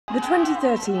The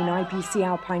 2013 IPC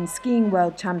Alpine Skiing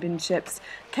World Championships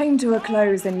came to a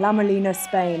close in Molina,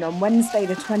 Spain on Wednesday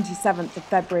the 27th of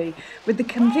February with the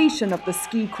completion of the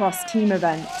ski cross team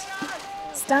event.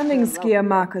 Standing skier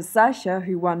Markus Zacher,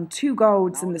 who won 2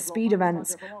 golds in the speed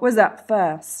events, was up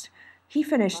first. He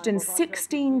finished in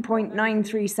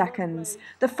 16.93 seconds,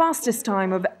 the fastest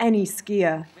time of any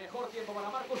skier.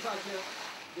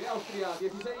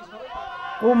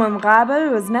 Roman Rabel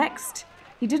was next.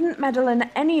 He didn't medal in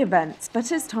any events, but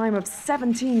his time of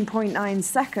 17.9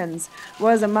 seconds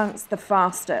was amongst the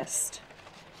fastest.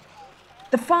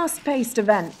 The fast-paced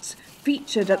event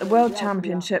featured at the World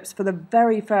Championships for the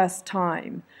very first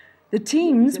time. The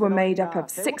teams were made up of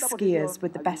 6 skiers,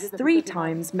 with the best 3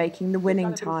 times making the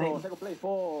winning time.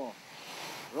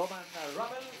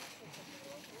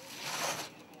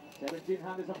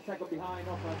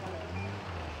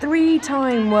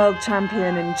 3-time world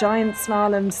champion in giant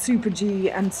slalom, Super G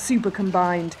and Super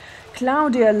Combined,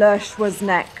 Claudia Loesch was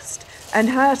next, and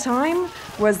her time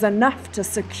was enough to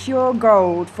secure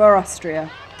gold for Austria.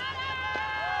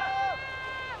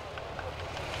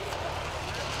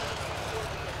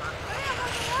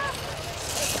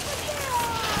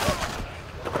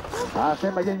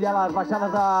 Estem veient ja les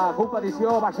baixades de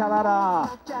competició, baixada ara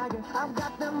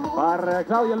per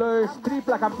Claudia Loesch,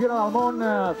 triple campiona del món,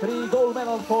 3 gold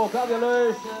medals for Claudia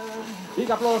Loesch. Big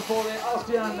applause for the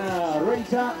Austrian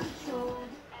racer.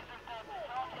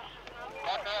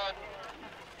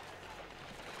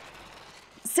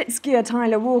 Sit skier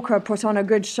Tyler Walker put on a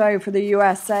good show for the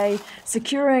USA,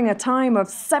 securing a time of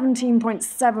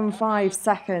 17.75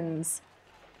 seconds.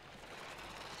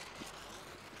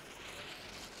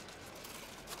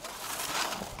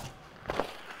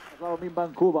 In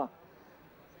Vancouver.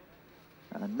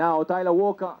 And now Tyler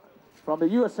Walker from the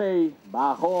USA,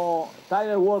 bajo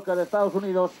Tyler Walker de Estados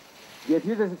Unidos,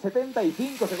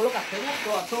 17.75, se coloca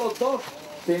segundo a solo 2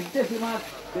 centésimas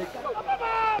de...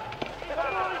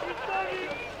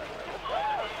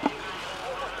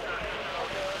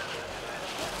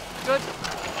 Good.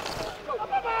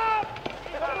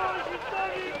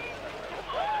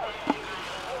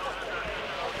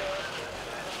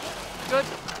 Good.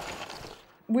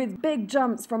 With big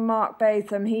jumps from Mark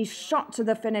Batham, he shot to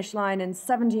the finish line in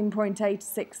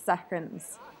 17.86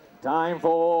 seconds. Time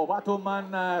for Batum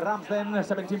and Ramsden,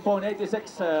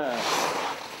 17.86.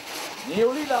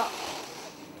 New leader.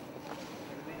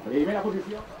 Primera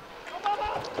posición.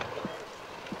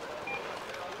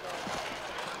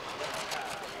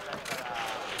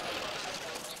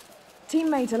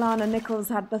 Teammate Alana Nichols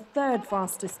had the 3rd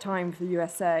fastest time for the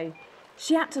USA.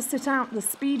 She had to sit out the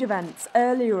speed events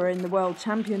earlier in the World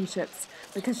Championships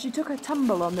because she took a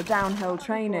tumble on the downhill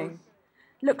training.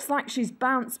 Looks like she's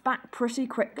bounced back pretty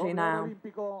quickly now.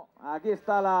 Aquí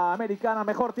está la americana,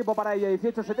 mejor tiempo para ella,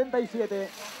 18.77.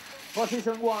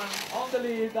 Position 1 on the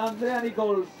lead, Andrea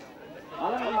Nichols.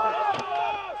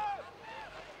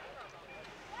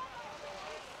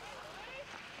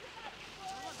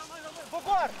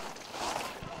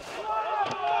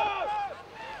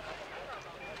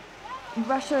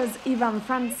 Russia's Ivan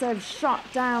Frantsev shot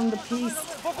down the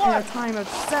piste in a time of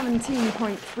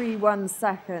 17.31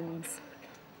 seconds.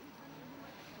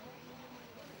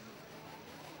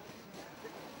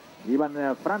 Ivan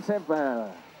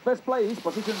Frantsev, first place,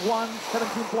 position 1,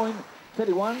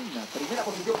 17.31. Primera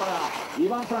posición para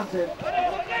Ivan Frantsev.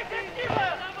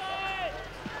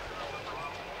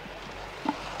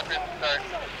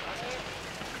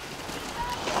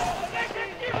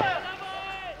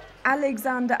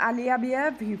 Alexander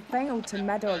Aliabiev, who failed to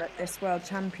medal at this World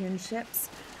Championships,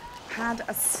 had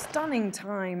a stunning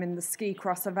time in the ski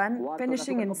cross event,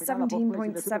 finishing in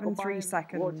 17.73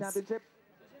 seconds.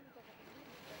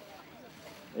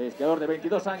 Esquiador de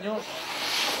 22 años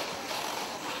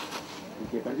y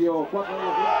que perdió 4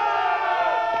 días.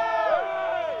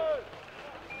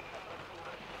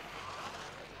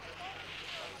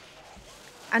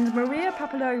 And Maria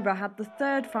Papalova had the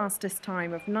 3rd fastest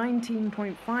time of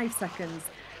 19.5 seconds,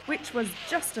 which was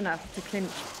just enough to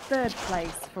clinch 3rd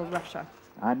place for Russia.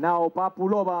 And now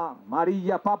Papulova,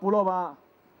 Maria Papulova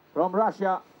from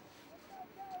Russia.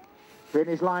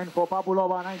 Finish line for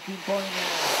Papulova,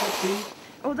 19.50.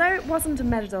 Although it wasn't a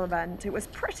medal event, it was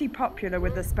pretty popular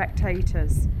with the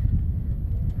spectators.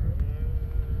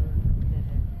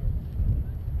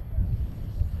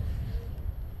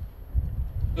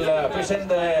 Present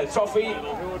the trophy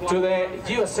to the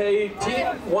USA team.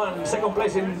 1 second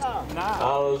place in.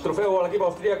 El trofeu a l'equip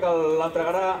austríac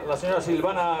l'entregarà la senyora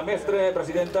Silvana Mestre,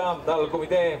 presidenta del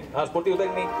comitè esportiu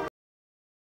tècnic.